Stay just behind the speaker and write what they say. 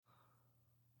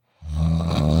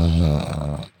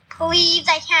Please,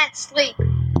 I can't sleep.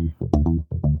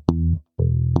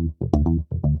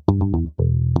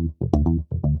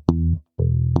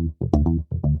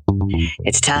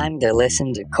 It's time to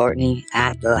listen to Courtney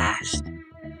at last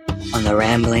on the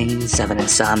Ramblings of an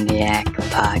Insomniac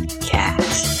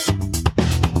podcast.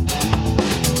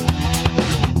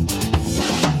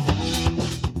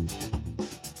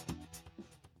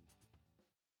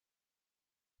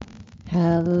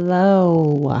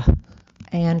 Hello,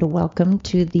 and welcome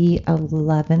to the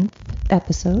 11th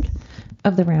episode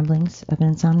of the Ramblings of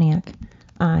an Insomniac.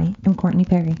 I am Courtney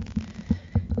Perry.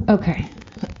 Okay,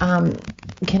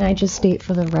 can I just state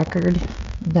for the record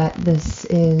that this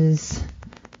is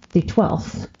the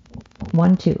 12th,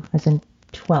 1-2, as in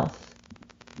 12th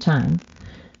time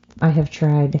I have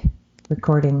tried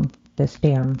recording this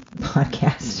damn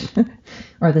podcast,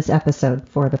 or this episode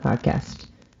for the podcast,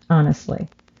 honestly.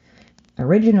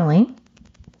 Originally,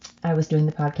 I was doing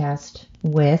the podcast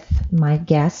with my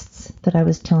guests that I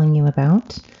was telling you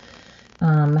about,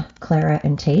 Clara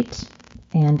and Tate,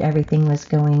 and everything was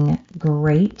going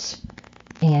great,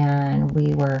 and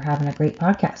we were having a great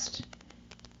podcast.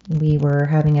 We were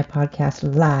having a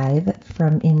podcast live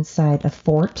from inside a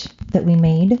fort that we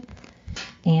made,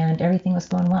 and everything was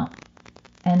going well.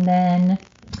 And then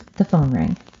the phone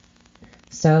rang.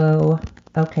 So,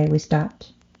 okay, we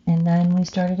stopped, and then we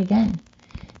started again.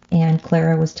 And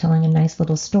Clara was telling a nice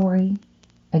little story,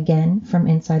 again, from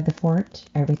inside the fort.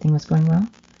 Everything was going well.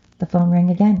 The phone rang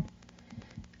again.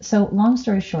 So, long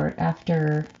story short,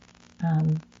 after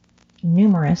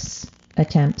numerous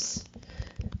attempts,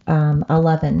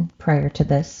 11 prior to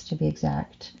this, to be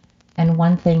exact, and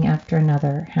one thing after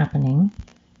another happening,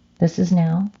 this is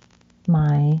now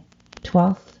my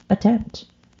 12th attempt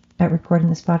at recording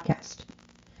this podcast.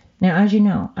 Now, as you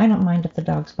know, I don't mind if the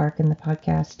dogs bark in the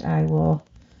podcast. I will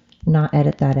not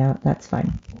edit that out. That's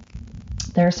fine.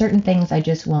 There are certain things I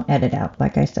just won't edit out.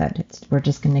 Like I said, we're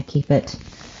just going to keep it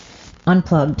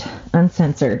unplugged,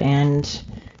 uncensored, and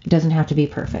it doesn't have to be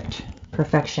perfect.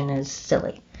 Perfection is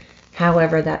silly.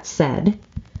 However, that said,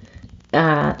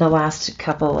 the last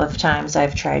couple of times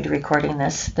I've tried recording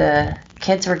this, the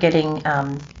kids were getting,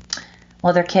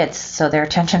 they're kids, so their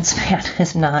attention span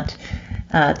is not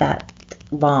that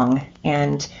long.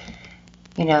 And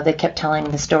you know, they kept telling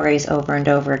the stories over and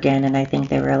over again, and I think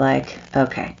they were like,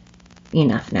 okay,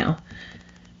 enough now.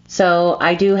 So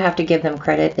I do have to give them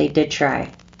credit. They did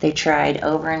try. They tried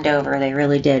over and over. They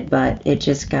really did, but it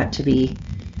just got to be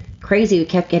crazy. We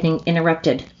kept getting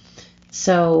interrupted.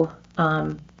 So,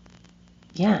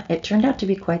 it turned out to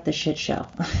be quite the shit show.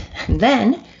 And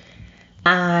then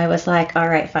I was like, all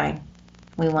right, fine.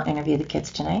 We won't interview the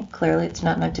kids tonight. Clearly it's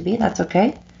not meant to be. That's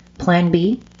okay. Plan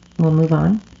B, we'll move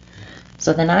on.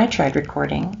 So then I tried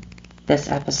recording this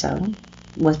episode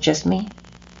with just me,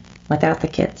 without the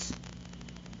kids.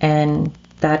 And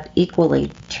that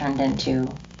equally turned into,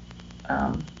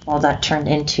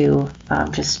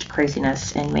 just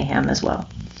craziness and mayhem as well.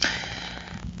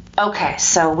 Okay,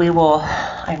 so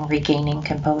I'm regaining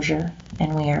composure,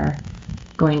 and I'm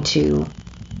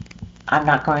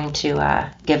not going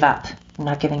to give up. I'm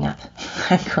not giving up.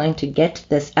 I'm going to get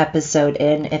this episode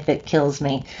in if it kills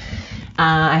me.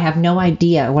 I have no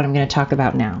idea what I'm going to talk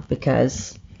about now,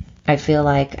 because I feel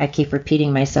like I keep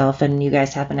repeating myself, and you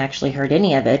guys haven't actually heard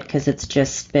any of it because it's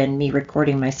just been me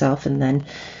recording myself and then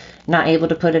not able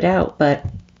to put it out. But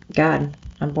God,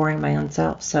 I'm boring my own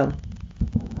self. So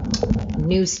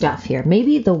new stuff here.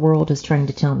 Maybe the world is trying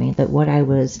to tell me that what I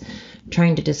was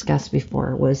trying to discuss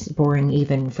before was boring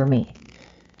even for me.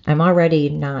 I'm already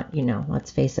not,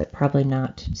 let's face it, probably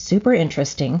not super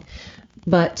interesting,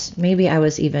 but maybe I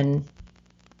was even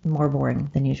more boring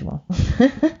than usual.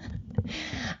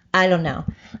 I don't know.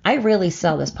 I really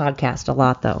sell this podcast a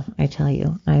lot, though. I tell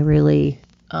you, I really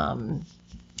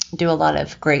do a lot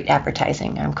of great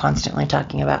advertising. I'm constantly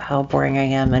talking about how boring I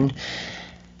am, and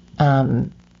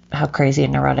how crazy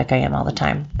and neurotic I am all the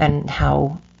time, and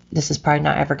how this is probably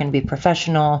not ever going to be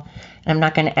professional, and I'm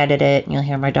not going to edit it, and you'll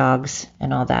hear my dogs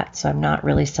and all that. So I'm not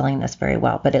really selling this very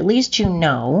well, but at least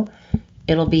it'll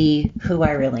be who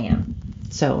I really am.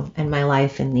 So, and my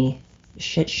life in the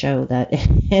shit show that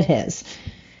it is.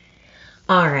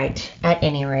 All right. At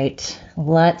any rate,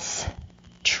 let's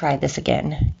try this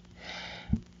again.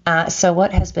 So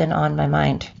what has been on my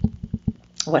mind?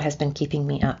 What has been keeping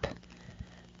me up?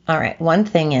 All right. One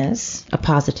thing is a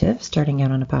positive, starting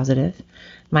out on a positive.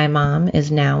 My mom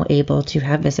is now able to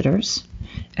have visitors.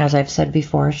 As I've said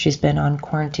before, she's been on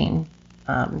quarantine.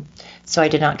 So I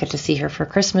did not get to see her for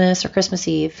Christmas or Christmas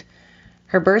Eve.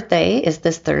 Her birthday is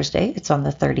this Thursday. It's on the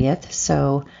 30th.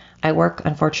 So I work,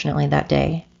 unfortunately, that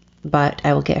day. but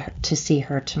I will get to see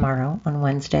her tomorrow on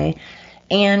Wednesday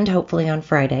and hopefully on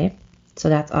Friday. So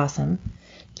that's awesome.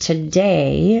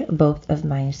 Today, both of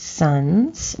my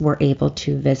sons were able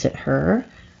to visit her,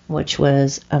 which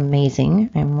was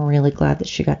amazing. I'm really glad that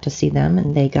she got to see them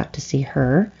and they got to see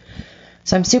her.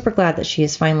 So I'm super glad that she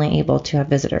is finally able to have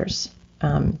visitors.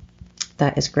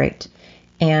 That is great.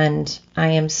 And I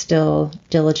am still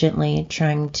diligently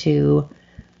trying to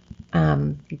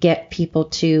get people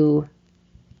to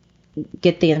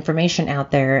get the information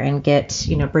out there and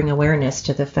bring awareness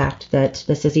to the fact that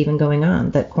this is even going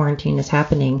on, that quarantine is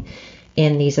happening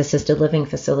in these assisted living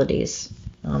facilities.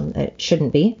 It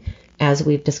shouldn't be, as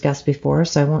we've discussed before,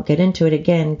 so I won't get into it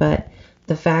again, but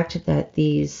the fact that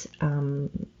these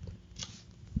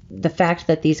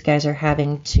guys are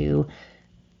having to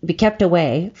be kept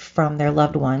away from their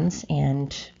loved ones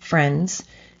and friends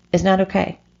is not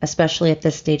okay, especially at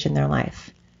this stage in their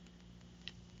life.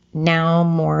 Now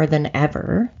more than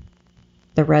ever,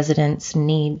 the residents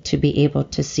need to be able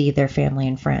to see their family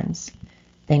and friends.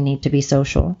 They need to be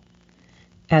social.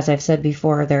 As I've said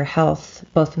before, their health,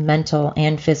 both mental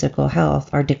and physical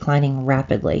health, are declining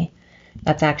rapidly.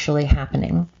 That's actually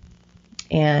happening.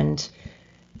 And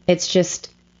it's just,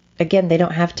 again, they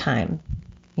don't have time.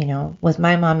 With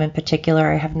my mom in particular,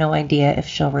 I have no idea if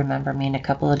she'll remember me in a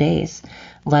couple of days,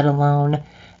 let alone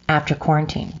after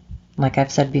quarantine. Like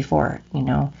I've said before,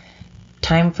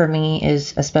 time for me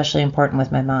is especially important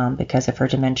with my mom because of her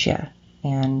dementia,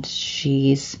 and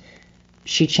she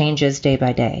changes day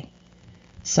by day.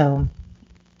 So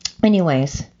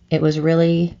anyways, it was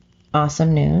really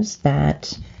awesome news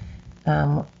that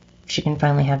she can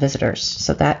finally have visitors.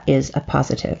 So that is a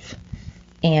positive.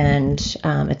 And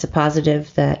it's a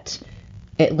positive that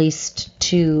at least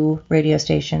 2 radio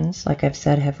stations, like I've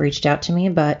said, have reached out to me,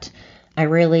 but I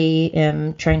really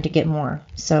am trying to get more.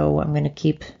 So I'm going to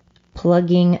keep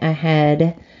plugging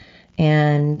ahead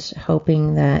and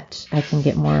hoping that I can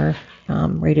get more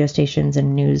radio stations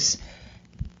and news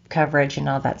coverage and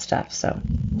all that stuff. So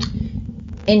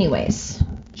anyways,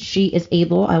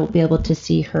 I will be able to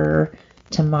see her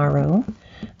tomorrow.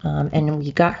 And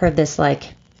we got her this,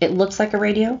 it looks like a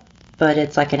radio, but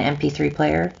it's like an MP3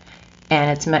 player, and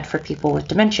it's meant for people with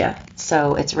dementia.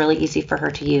 So it's really easy for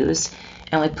her to use.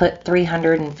 And we put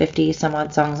 350 some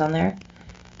odd songs on there.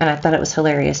 And I thought it was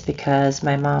hilarious because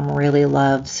my mom really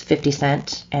loves 50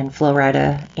 Cent and Flo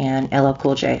Rida and LL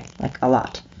Cool J, a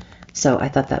lot. So I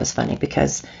thought that was funny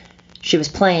because she was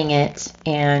playing it,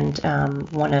 and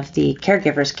one of the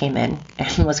caregivers came in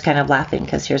and was kind of laughing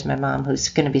because here's my mom, who's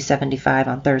going to be 75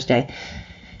 on Thursday.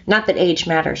 Not that age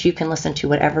matters. You can listen to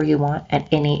whatever you want at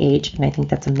any age, and I think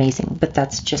that's amazing. But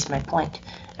that's just my point.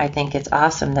 I think it's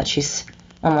awesome that she's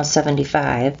almost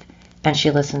 75, and she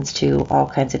listens to all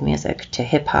kinds of music, to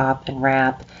hip-hop and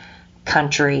rap,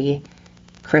 country,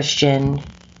 Christian,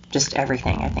 just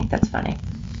everything. I think that's funny.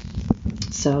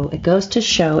 So it goes to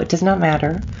show it does not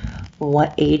matter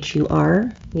what age you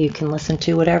are. You can listen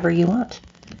to whatever you want.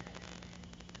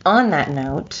 On that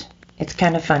note, it's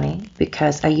kind of funny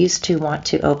because I used to want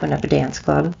to open up a dance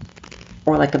club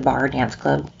or a bar dance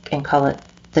club and call it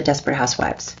the Desperate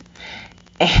Housewives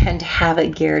and have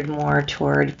it geared more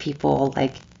toward people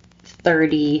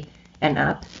 30 and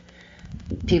up,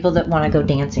 people that want to go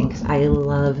dancing, because I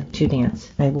love to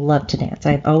dance. I love to dance.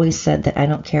 I've always said that I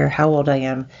don't care how old I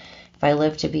am. If I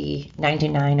live to be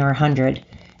 99 or 100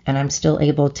 and I'm still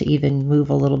able to even move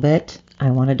a little bit,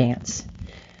 I want to dance.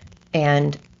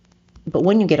 But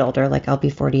when you get older, I'll be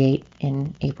 48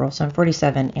 in April, so I'm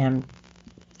 47, and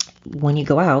when you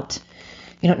go out,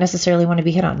 you don't necessarily want to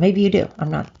be hit on. Maybe you do.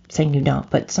 I'm not saying you don't,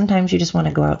 but sometimes you just want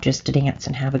to go out just to dance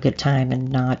and have a good time and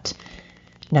not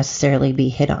necessarily be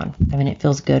hit on. I mean, it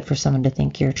feels good for someone to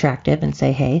think you're attractive and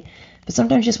say, hey, but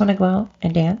sometimes you just want to go out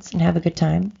and dance and have a good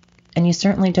time. And you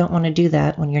certainly don't want to do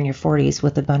that when you're in your 40s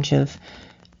with a bunch of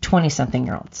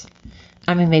 20-something-year-olds.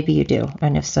 I mean, maybe you do,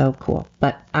 and if so, cool.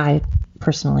 But I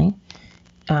personally,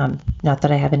 not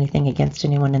that I have anything against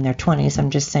anyone in their 20s, I'm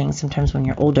just saying sometimes when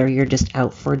you're older, you're just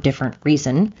out for a different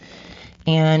reason,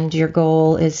 and your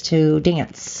goal is to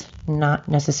dance, not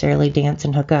necessarily dance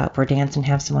and hook up, or dance and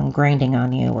have someone grinding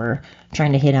on you, or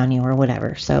trying to hit on you, or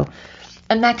whatever. So,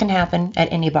 and that can happen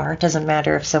at any bar. It doesn't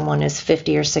matter if someone is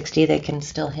 50 or 60, they can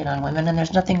still hit on women, and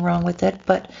there's nothing wrong with it,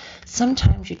 but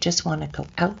sometimes you just want to go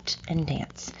out and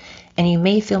dance. And you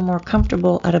may feel more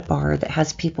comfortable at a bar that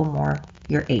has people more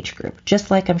your age group.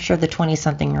 Just like I'm sure the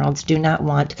 20-something-year-olds do not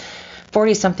want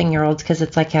 40-something-year-olds, because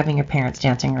it's like having your parents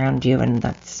dancing around you, and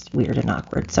that's weird and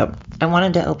awkward. So I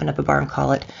wanted to open up a bar and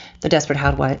call it the Desperate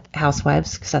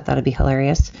Housewives, because I thought it'd be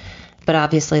hilarious. But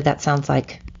obviously that sounds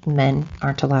like men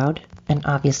aren't allowed, and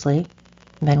obviously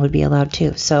men would be allowed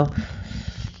too. So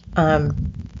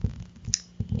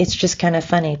it's just kind of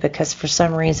funny because for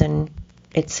some reason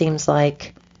it seems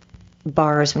like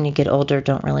bars when you get older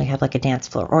don't really have like a dance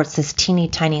floor, or it's this teeny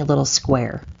tiny little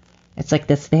square. It's like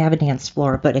this, they have a dance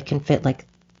floor, but it can fit like,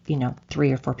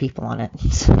 3 or 4 people on it.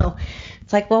 So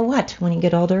it's like, well, what? When you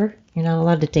get older, you're not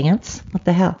allowed to dance? What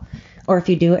the hell? Or if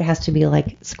you do, it has to be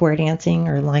like square dancing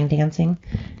or line dancing.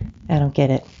 I don't get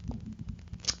it.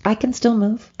 I can still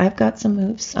move. I've got some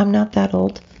moves. I'm not that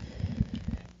old.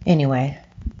 Anyway,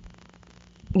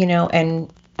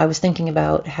 and I was thinking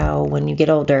about how when you get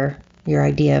older, your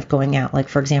idea of going out, like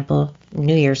for example,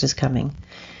 New Year's is coming,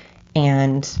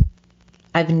 and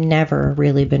I've never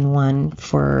really been one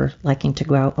for liking to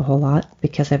go out a whole lot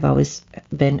because I've always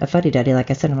been a fuddy-duddy.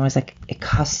 Like I said, I'm always like, it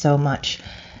costs so much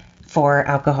for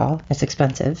alcohol. It's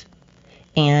expensive.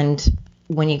 And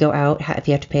when you go out, if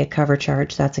you have to pay a cover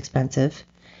charge, that's expensive.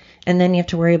 And then you have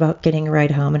to worry about getting a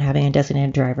ride home and having a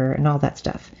designated driver and all that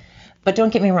stuff. But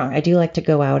don't get me wrong, I do like to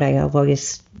go out. I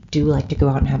always do like to go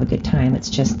out and have a good time. It's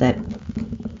just that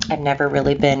I've never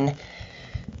really been,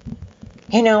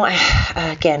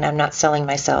 again, I'm not selling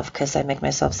myself because I make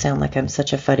myself sound like I'm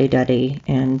such a fuddy-duddy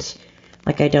and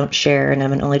like I don't share, and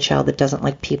I'm an only child that doesn't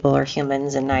like people or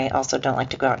humans, and I also don't like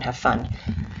to go out and have fun.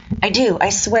 I do, I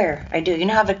swear, I do. You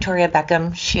know how Victoria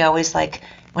Beckham, she always like,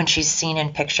 when she's seen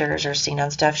in pictures or seen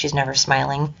on stuff, she's never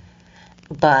smiling.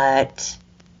 But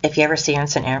if you ever see her in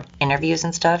some interviews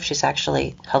and stuff, she's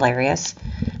actually hilarious.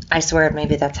 I swear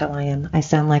maybe that's how I am. I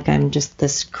sound like I'm just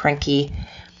this cranky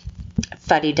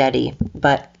fuddy-duddy,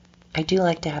 but I do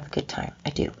like to have a good time. I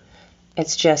do.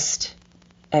 It's just,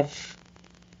 I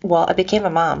became a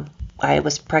mom. I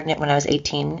was pregnant when I was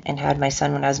 18 and had my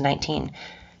son when I was 19.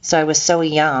 So I was so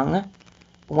young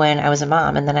when I was a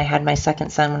mom, and then I had my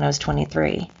second son when I was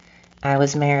 23. I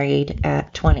was married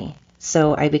at 20.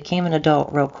 So I became an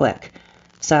adult real quick.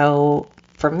 So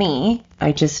for me,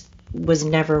 I just was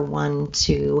never one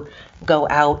to go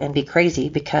out and be crazy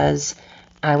because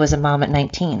I was a mom at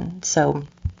 19. So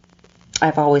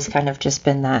I've always kind of just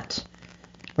been that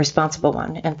responsible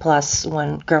one. And plus,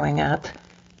 when growing up,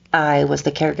 I was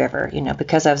the caregiver.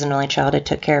 Because I was an only child, I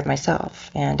took care of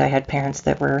myself. And I had parents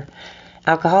that were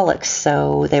alcoholics,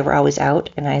 so they were always out,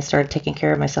 and I started taking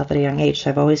care of myself at a young age. So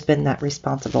I've always been that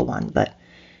responsible one. But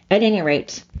at any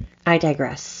rate, I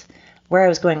digress. Where I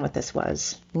was going with this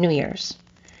was New Year's.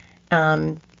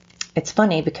 It's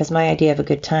funny because my idea of a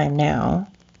good time now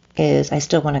is I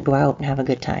still want to go out and have a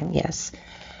good time, yes.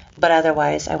 But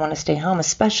otherwise, I want to stay home,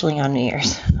 especially on New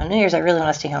Year's. On New Year's, I really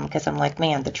want to stay home because I'm like,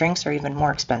 man, the drinks are even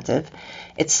more expensive.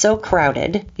 It's so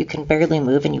crowded, you can barely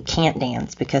move, and you can't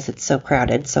dance because it's so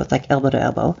crowded. So it's like elbow to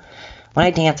elbow. When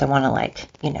I dance, I want to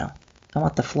I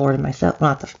want the floor to myself.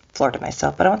 Well, not the floor to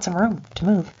myself, but I want some room to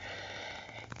move.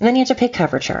 And then you have to pay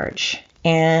cover charge.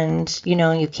 And,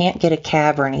 you can't get a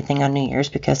cab or anything on New Year's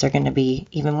because they're going to be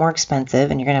even more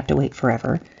expensive and you're going to have to wait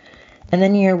forever. And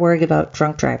then you're worried about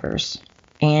drunk drivers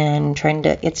and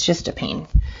it's just a pain.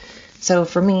 So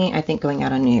for me, I think going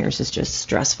out on New Year's is just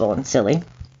stressful and silly.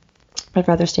 I'd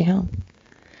rather stay home.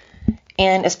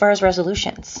 And as far as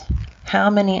resolutions, how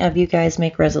many of you guys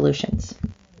make resolutions?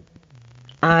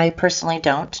 I personally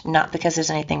don't, not because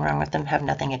there's anything wrong with them, have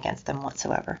nothing against them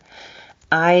whatsoever.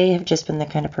 I have just been the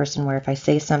kind of person where if I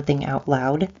say something out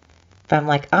loud, if I'm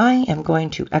like, I am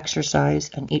going to exercise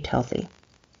and eat healthy,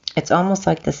 it's almost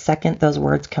like the second those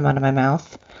words come out of my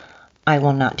mouth, I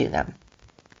will not do them.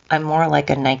 I'm more like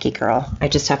a Nike girl. I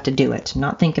just have to do it.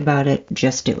 Not think about it,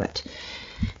 just do it.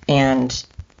 And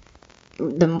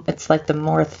it's like the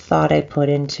more thought I put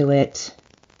into it,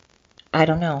 I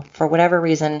don't know. For whatever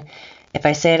reason, if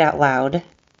I say it out loud,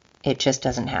 it just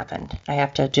doesn't happen. I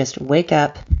have to just wake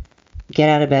up, get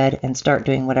out of bed, and start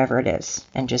doing whatever it is,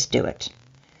 and just do it.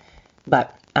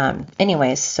 But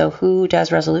anyways, so who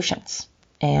does resolutions?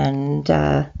 And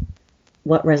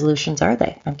what resolutions are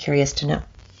they? I'm curious to know.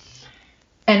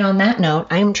 And on that note,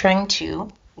 I'm trying to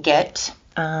get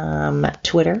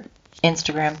Twitter,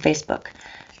 Instagram, Facebook.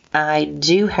 I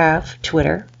do have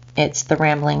Twitter. It's The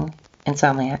Rambling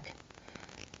Insomniac.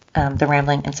 The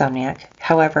Rambling Insomniac.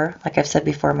 However, like I've said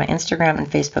before, my Instagram and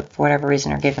Facebook, for whatever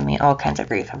reason, are giving me all kinds of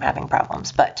grief. I'm having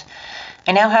problems. But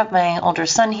I now have my older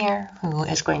son here who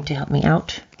is going to help me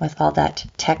out with all that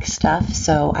tech stuff.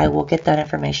 So I will get that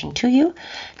information to you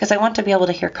because I want to be able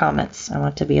to hear comments. I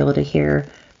want to be able to hear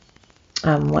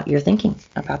what you're thinking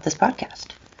about this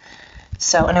podcast.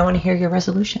 So, and I want to hear your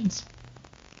resolutions.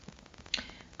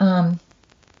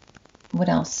 What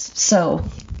else? So,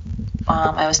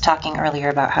 I was talking earlier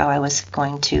about how I was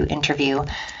going to interview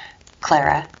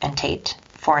Clara and Tate,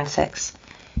 4 and 6.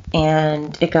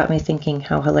 And it got me thinking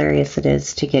how hilarious it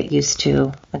is to get used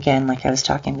to, again, like I was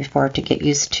talking before, to get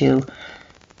used to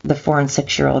the 4 and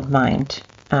 6-year-old mind,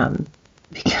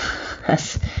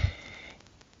 because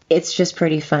it's just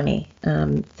pretty funny.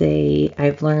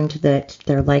 I've learned that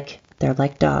they're like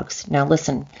dogs. Now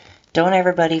listen, don't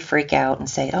everybody freak out and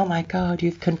say, "Oh my God,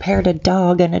 you've compared a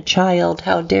dog and a child.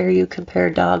 How dare you compare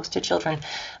dogs to children?"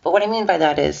 But what I mean by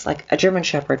that is, like a German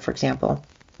Shepherd, for example.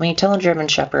 When you tell a German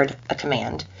Shepherd a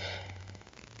command,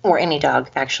 or any dog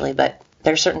actually, but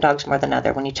there are certain dogs more than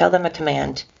other. When you tell them a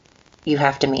command, you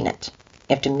have to mean it.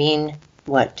 You have to mean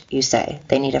what you say.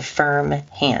 They need a firm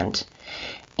hand.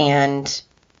 And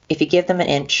if you give them an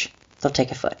inch, they'll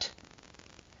take a foot.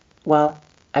 Well,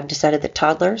 I've decided that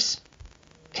toddlers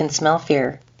can smell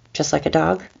fear just like a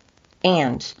dog.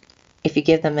 And if you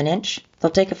give them an inch,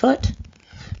 they'll take a foot.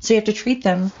 So you have to treat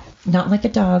them not like a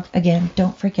dog. Again,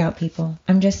 don't freak out, people.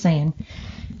 I'm just saying.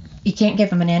 You can't give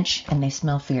them an inch and they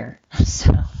smell fear.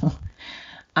 So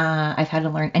I've had to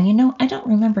learn. And I don't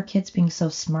remember kids being so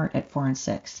smart at 4 and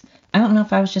 6. I don't know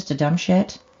if I was just a dumb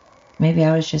shit. Maybe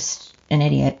I was just an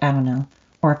idiot. I don't know.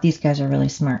 Or if these guys are really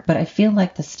smart. But I feel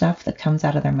like the stuff that comes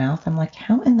out of their mouth, I'm like,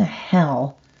 how in the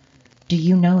hell do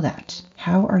you know that?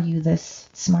 How are you this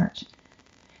smart?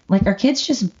 Like, are kids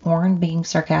just born being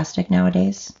sarcastic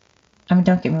nowadays? I mean,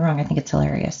 don't get me wrong. I think it's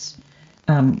hilarious.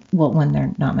 Well, when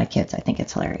they're not my kids, I think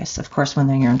it's hilarious. Of course, when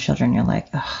they're your own children, you're like,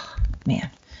 oh, man.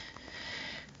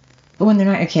 But when they're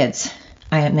not your kids,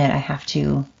 I admit I have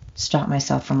to stop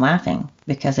myself from laughing.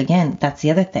 Because, again, that's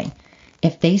the other thing.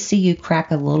 If they see you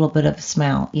crack a little bit of a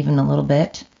smile, even a little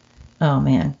bit, oh,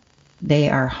 man, they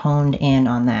are honed in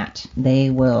on that. They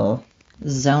will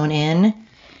zone in,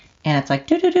 and it's like,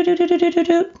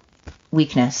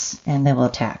 weakness, and they will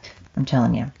attack. I'm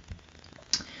telling you.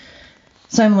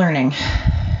 So I'm learning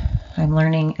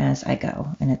as I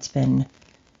go, and it's been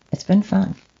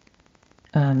fun.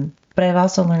 But I've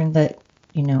also learned that,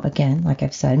 again, like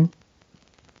I've said,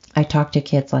 I talk to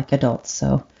kids like adults,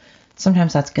 so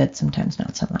sometimes that's good, sometimes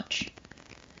not so much.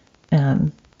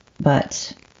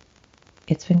 But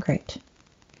it's been great.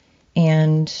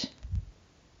 And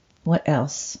what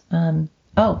else?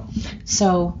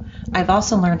 So I've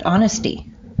also learned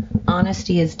honesty.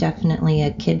 Honesty is definitely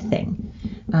a kid thing.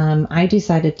 I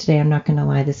decided today, I'm not going to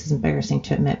lie, this is embarrassing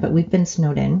to admit, but we've been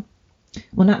snowed in.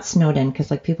 Well, not snowed in, because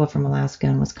like people from Alaska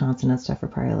and Wisconsin and stuff are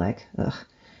probably like, ugh.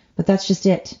 But that's just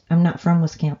it. I'm not from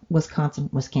Wisconsin.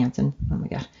 Oh my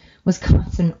God.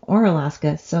 Wisconsin or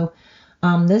Alaska. So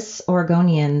this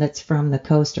Oregonian that's from the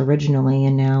coast originally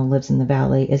and now lives in the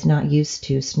valley is not used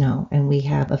to snow. And we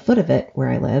have a foot of it where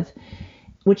I live,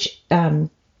 which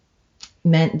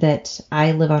meant that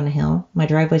I live on a hill. My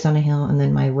driveway's on a hill, and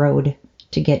then my road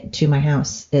to get to my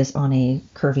house is on a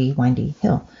curvy, windy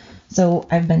hill. So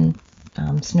I've been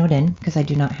snowed in because I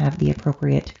do not have the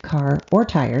appropriate car or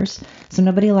tires. So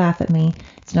nobody laugh at me.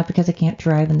 It's not because I can't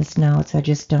drive in the snow. It's I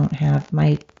just don't have,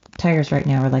 my tires right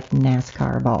now are like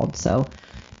NASCAR bald. So,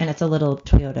 and it's a little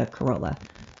Toyota Corolla.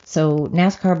 So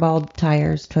NASCAR bald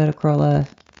tires, Toyota Corolla,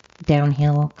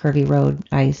 downhill, curvy road,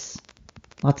 ice,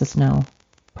 lots of snow.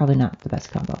 Probably not the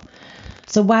best combo.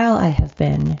 So while I have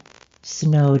been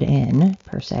snowed in,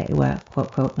 per se, well,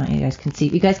 quote, quote, not you guys can see,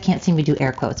 you guys can't see me do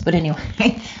air quotes, but anyway,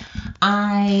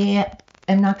 I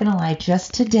am not going to lie,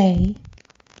 just today,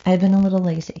 I've been a little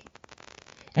lazy.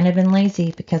 And I've been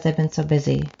lazy because I've been so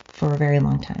busy for a very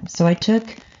long time. So I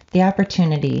took the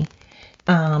opportunity,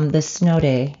 this snow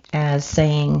day, as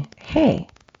saying, hey,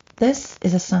 this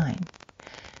is a sign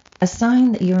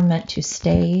that you were meant to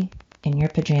stay in your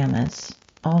pajamas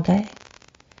all day.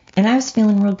 And I was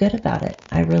feeling real good about it.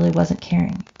 I really wasn't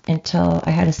caring until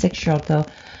I had a 6-year-old go,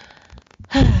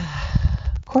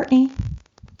 Courtney,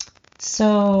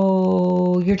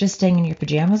 so you're just staying in your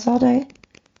pajamas all day?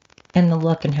 And the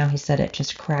look and how he said it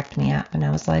just cracked me up. And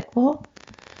I was like, well,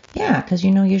 yeah, because,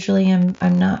 usually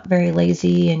I'm not very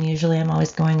lazy, and usually I'm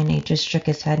always going. And he just shook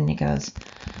his head and he goes,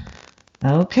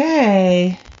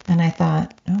 okay. And I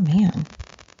thought, oh, man,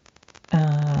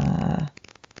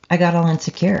 I got all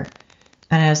insecure.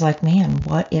 And I was like, man,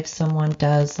 what if someone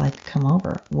does come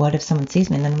over? What if someone sees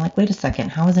me? And then I'm like, wait a second,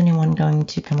 how is anyone going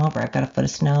to come over? I've got a foot of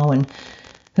snow and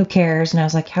who cares? And I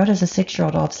was like, how does a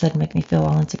 6-year-old all of a sudden make me feel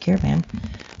all insecure, man?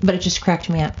 But it just cracked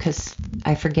me up because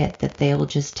I forget that they will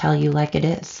just tell you like it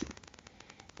is.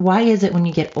 Why is it when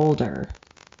you get older,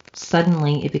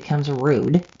 suddenly it becomes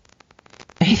rude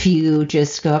if you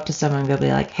just go up to someone and go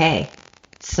be like, hey,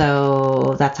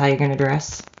 so that's how you're going to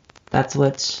dress? That's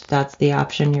the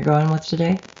option you're going with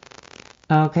today?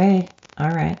 Okay. All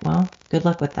right. Well, good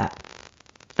luck with that.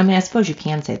 I mean, I suppose you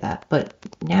can say that, but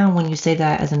now when you say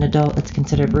that as an adult, it's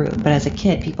considered rude. But as a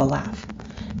kid, people laugh.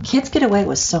 Kids get away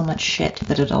with so much shit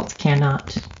that adults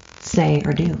cannot say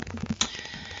or do.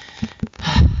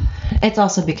 It's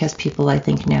also because people, I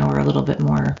think, now are a little bit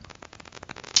more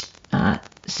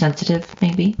sensitive,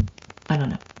 maybe. I don't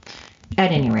know.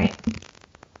 At any rate,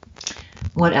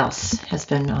 what else has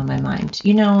been on my mind?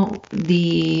 You know,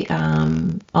 the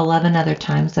 11 other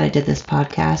times that I did this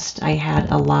podcast, I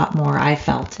had a lot more, I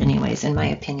felt anyways, in my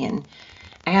opinion.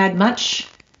 I had much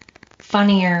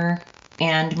funnier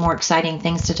and more exciting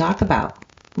things to talk about.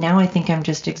 Now I think I'm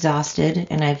just exhausted,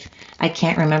 and I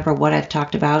can't remember what I've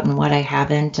talked about and what I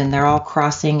haven't, and they're all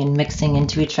crossing and mixing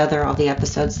into each other. All the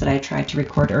episodes that I tried to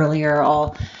record earlier are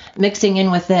all mixing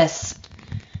in with this.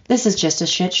 This is just a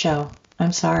shit show.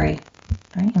 I'm sorry.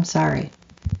 Right? I'm sorry.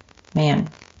 Man,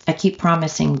 I keep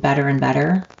promising better and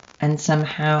better, and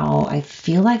somehow I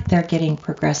feel like they're getting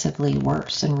progressively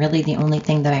worse, and really the only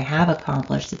thing that I have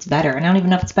accomplished that's better, and I don't even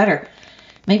know if it's better.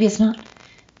 Maybe it's not.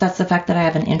 That's the fact that I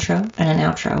have an intro and an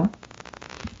outro.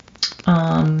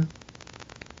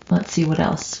 Let's see what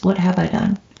else. What have I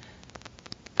done?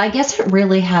 I guess it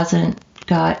really hasn't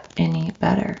got any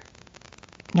better.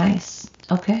 Nice.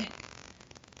 Okay.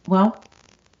 Well.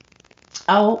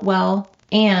 Oh, well.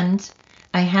 And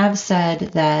I have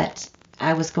said that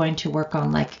I was going to work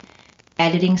on like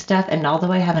editing stuff. And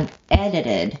although I haven't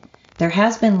edited, there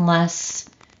has been less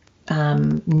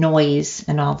noise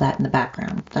and all that in the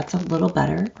background. That's a little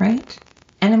better, right?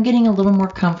 And I'm getting a little more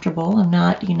comfortable. I'm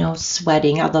not,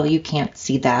 sweating, although you can't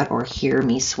see that or hear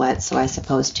me sweat. So I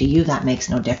suppose to you that makes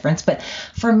no difference. But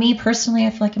for me personally,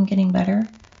 I feel like I'm getting better,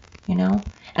 And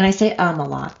I say a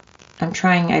lot.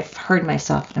 I've heard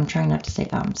myself. I'm trying not to say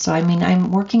So,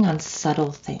 I'm working on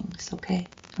subtle things, okay?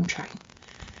 I'm trying.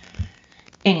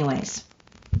 Anyways,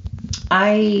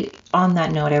 on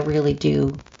that note, I really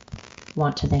do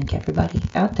want to thank everybody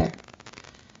out there.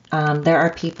 There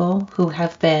are people who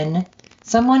have been,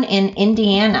 someone in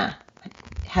Indiana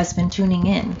has been tuning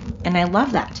in, and I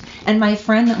love that. And my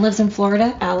friend that lives in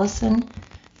Florida, Allison,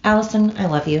 I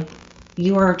love you.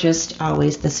 You are just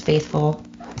always this faithful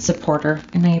supporter,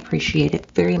 and I appreciate it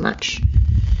very much.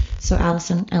 So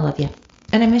Allison, I love you.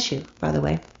 And I miss you, by the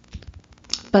way.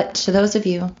 But to those of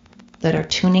you that are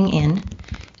tuning in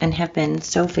and have been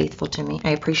so faithful to me,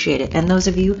 I appreciate it. And those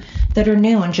of you that are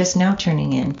new and just now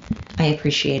tuning in, I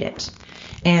appreciate it.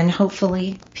 And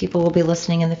hopefully people will be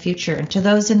listening in the future. And to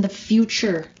those in the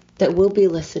future that will be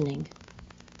listening,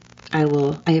 I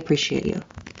appreciate you.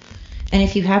 And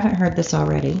if you haven't heard this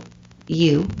already,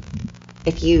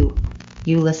 if you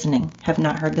listening have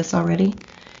not heard this already,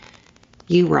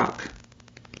 you rock.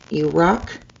 You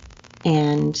rock.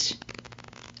 And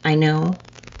I know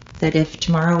that if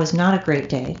tomorrow is not a great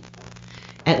day,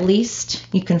 at least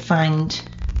you can find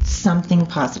something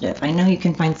positive. I know you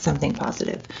can find something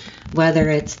positive, whether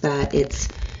it's that it's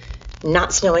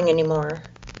not snowing anymore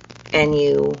and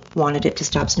you wanted it to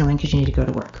stop snowing because you need to go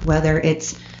to work, whether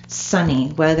it's sunny,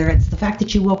 whether it's the fact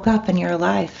that you woke up and you're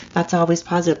alive. That's always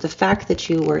positive. The fact that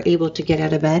you were able to get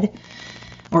out of bed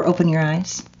or open your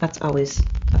eyes, that's always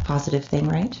a positive thing,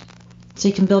 right? So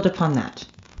you can build upon that.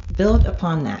 Build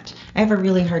upon that. I have a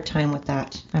really hard time with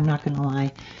that. I'm not going to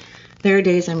lie. There are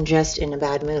days I'm just in a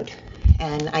bad mood,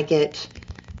 and I get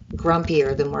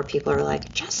grumpier the more people are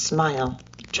like, just smile.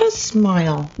 Just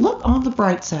smile. Look on the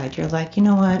bright side. You're like, you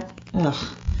know what?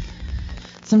 Ugh.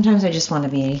 Sometimes I just want to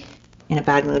be in a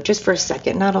bad mood just for a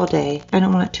second, not all day. I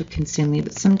don't want it to consume me,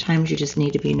 but sometimes you just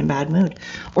need to be in a bad mood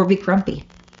or be grumpy,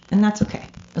 and that's okay.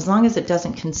 As long as it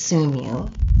doesn't consume you,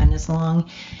 and as long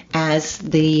as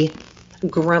the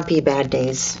grumpy bad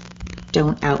days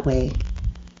don't outweigh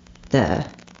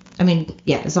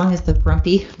as long as the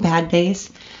grumpy bad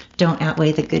days don't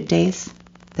outweigh the good days,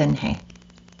 then hey,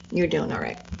 you're doing all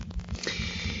right.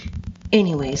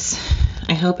 Anyways,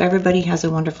 I hope everybody has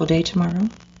a wonderful day tomorrow.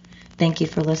 Thank you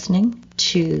for listening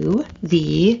to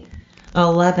the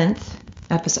 11th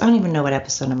episode. I don't even know what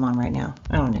episode I'm on right now.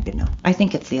 I don't even know. I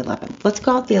think it's the 11th. Let's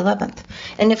call it the 11th.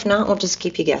 And if not, we'll just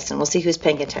keep you guessing. We'll see who's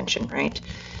paying attention, right?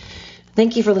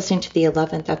 Thank you for listening to the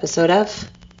 11th episode of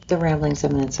The Ramblings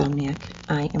of an Insomniac.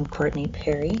 I am Courtney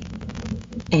Perry.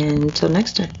 And until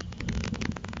next time.